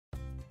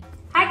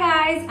Hi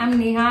guys, I'm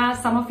Neha.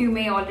 Some of you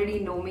may already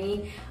know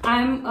me.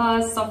 I'm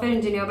a software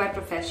engineer by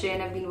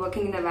profession. I've been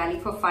working in the Valley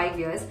for 5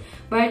 years,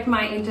 but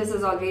my interest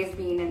has always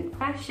been in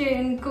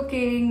fashion,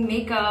 cooking,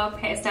 makeup,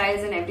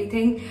 hairstyles and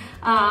everything.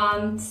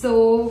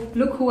 So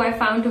look who I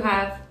found to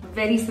have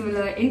very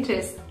similar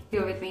interests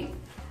here with me.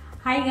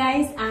 Hi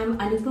guys, I'm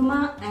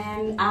Anupama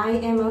and I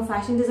am a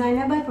fashion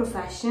designer by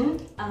profession.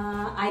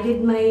 I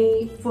did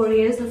my 4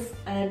 years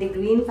of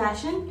degree in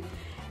fashion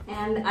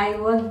and I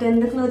worked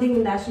in the clothing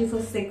industry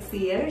for 6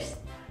 years.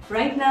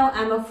 Right now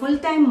I'm a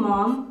full-time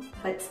mom,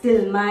 but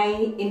still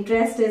my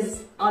interest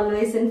is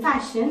always in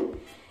fashion,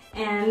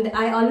 and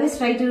I always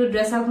try to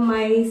dress up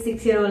my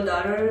 6-year-old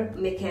daughter,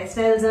 make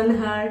hairstyles on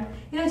her.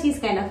 You know, she's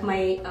kind of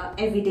my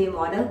everyday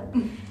model.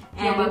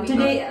 And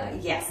today,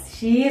 yes,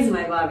 she is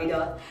my Barbie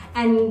doll.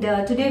 And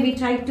today we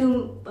tried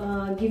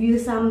to give you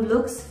some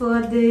looks for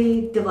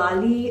the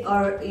Diwali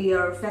or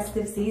your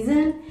festive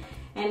season.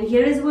 And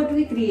here is what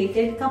we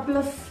created. Couple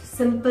of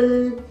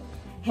simple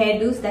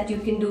hairdos that you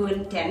can do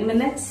in 10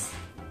 minutes.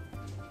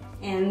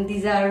 And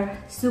these are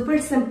super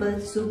simple,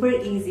 super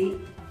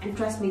easy. And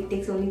trust me, it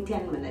takes only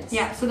 10 minutes.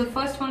 Yeah, so the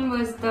first one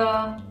was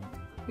the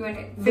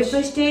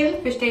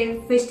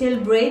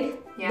fishtail braid.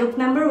 Yeah. Look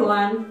number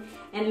 1.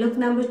 And look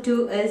number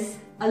 2 is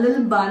a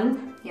little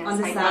bun on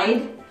the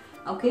side.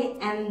 Okay,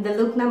 and the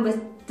look number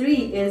 3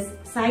 is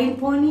side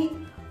pony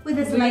with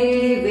a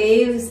slightly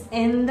waves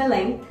in the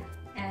length.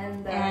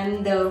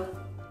 And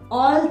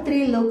all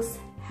 3 looks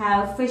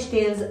have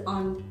fishtails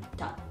on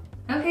top.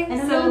 Okay,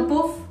 and a little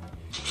poof.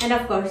 And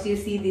of course you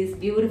see these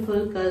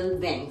beautiful curl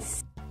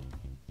bangs.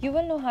 You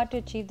will know how to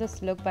achieve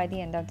this look by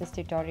the end of this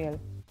tutorial.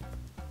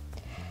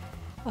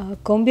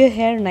 Comb your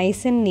hair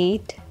nice and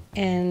neat,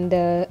 and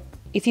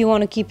if you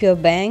want to keep your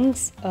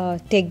bangs,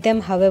 take them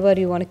however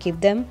you want to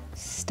keep them,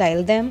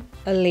 style them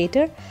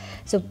later.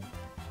 So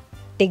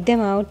take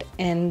them out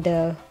and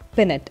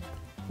pin it.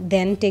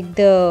 Then take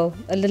a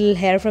little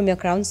hair from your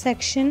crown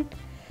section,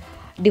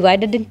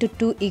 divide it into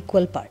 2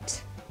 equal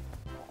parts.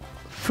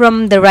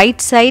 From the right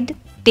side,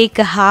 take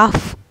a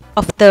half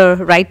of the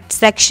right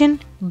section,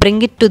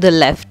 bring it to the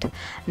left.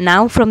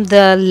 Now from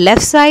the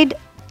left side,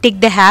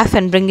 take the half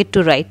and bring it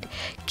to right.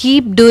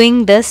 Keep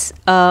doing this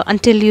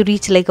until you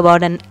reach like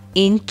about an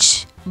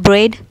inch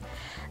braid.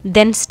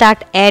 Then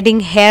start adding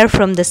hair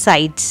from the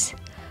sides.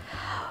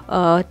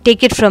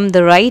 Take it from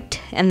the right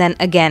and then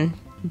again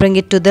bring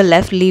it to the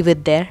left, leave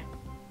it there.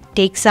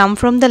 Take some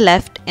from the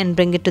left and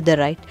bring it to the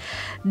right.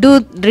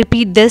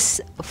 Repeat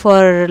this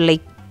for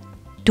like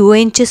 2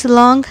 inches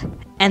long,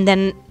 and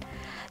then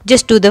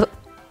just do the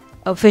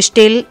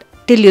fishtail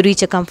till you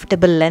reach a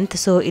comfortable length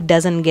so it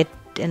doesn't get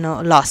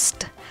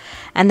lost,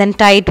 and then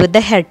tie it with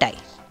the hair tie.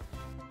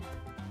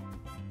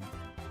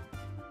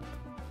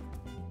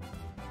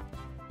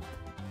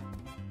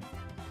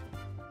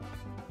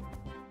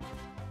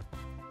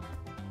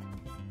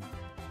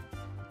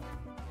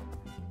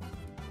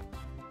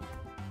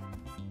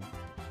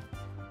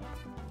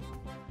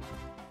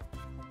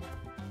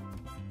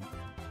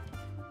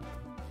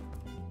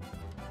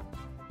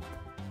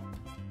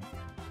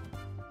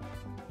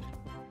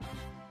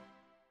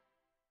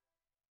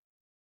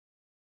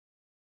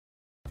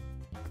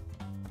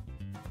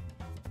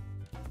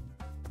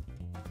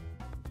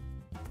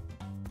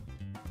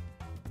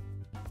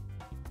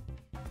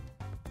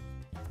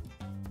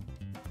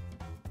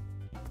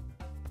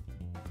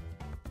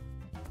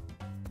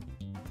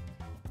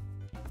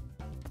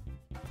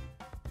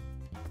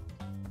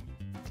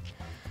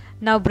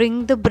 Now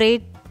bring the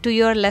braid to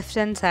your left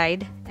hand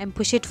side and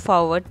push it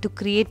forward to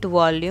create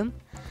volume,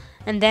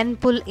 and then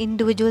pull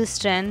individual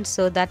strands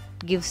so that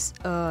gives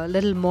a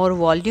little more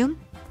volume.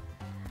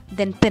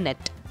 Then pin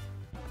it.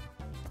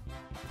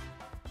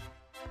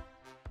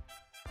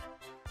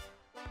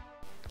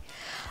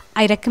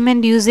 I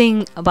recommend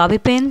using bobby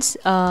pins.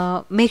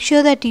 Make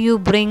sure that you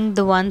bring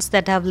the ones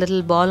that have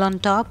little ball on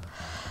top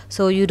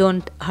so you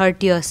don't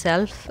hurt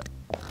yourself.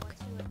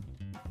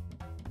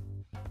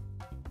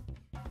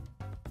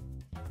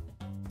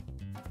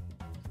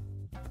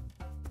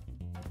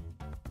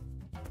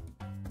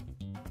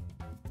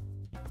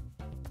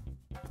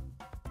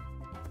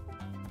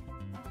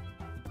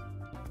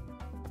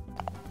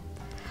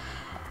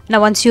 Now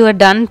once you are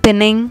done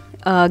pinning,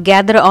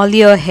 gather all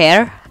your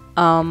hair,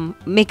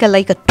 make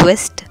like a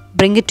twist,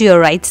 bring it to your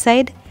right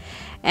side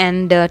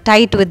and tie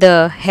it with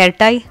a hair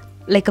tie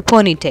like a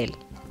ponytail.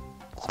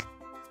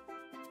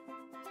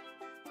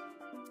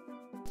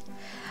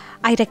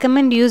 I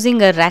recommend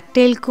using a rat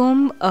tail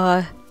comb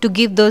to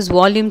give those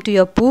volume to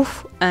your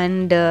poof,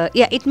 and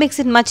yeah, it makes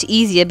it much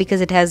easier because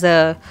it has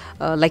a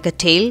like a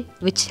tail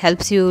which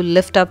helps you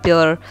lift up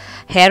your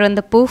hair on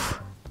the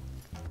poof.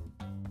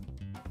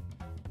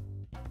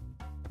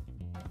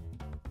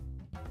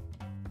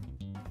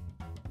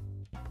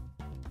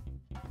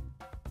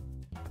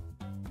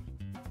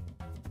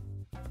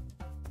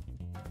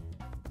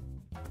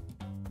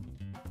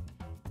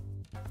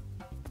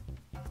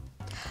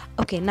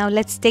 Okay, now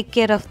let's take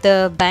care of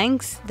the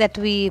bangs that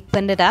we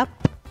pinned it up.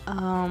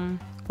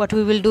 What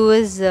we will do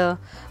is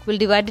we'll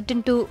divide it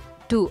into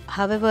two.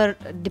 However,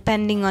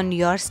 depending on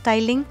your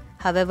styling,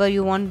 however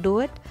you want to do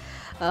it,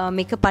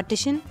 make a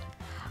partition.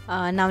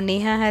 Now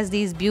Neha has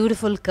these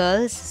beautiful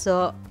curls,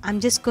 so I'm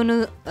just going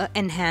to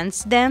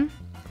enhance them.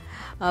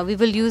 We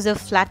will use a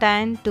flat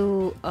iron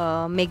to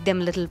make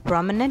them a little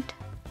prominent.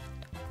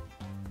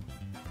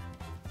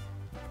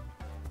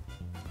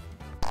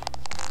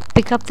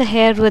 Pick up the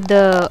hair with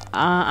the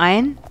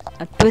iron,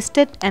 twist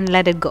it and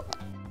let it go.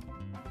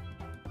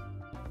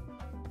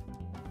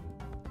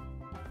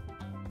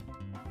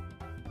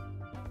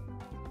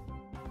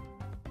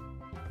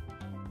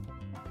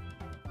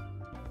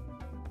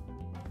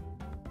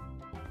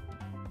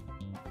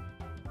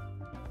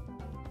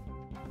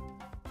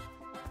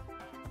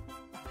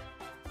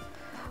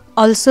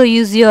 Also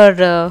use your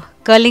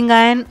curling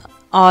iron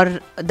or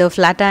the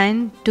flat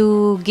iron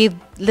to give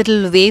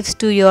little waves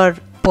to your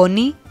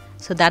pony,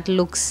 so that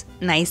looks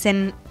nice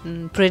and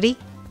pretty.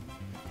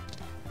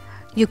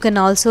 You can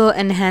also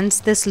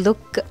enhance this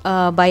look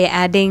by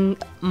adding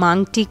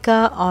mang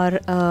tika or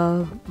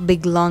a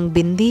big long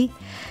bindi.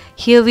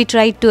 Here we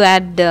tried to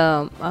add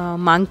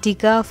mang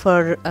tika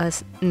for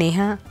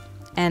Neha,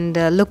 and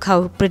look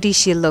how pretty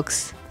she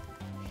looks.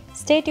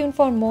 Stay tuned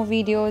for more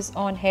videos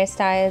on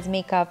hairstyles,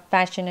 makeup,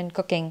 fashion and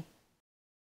cooking.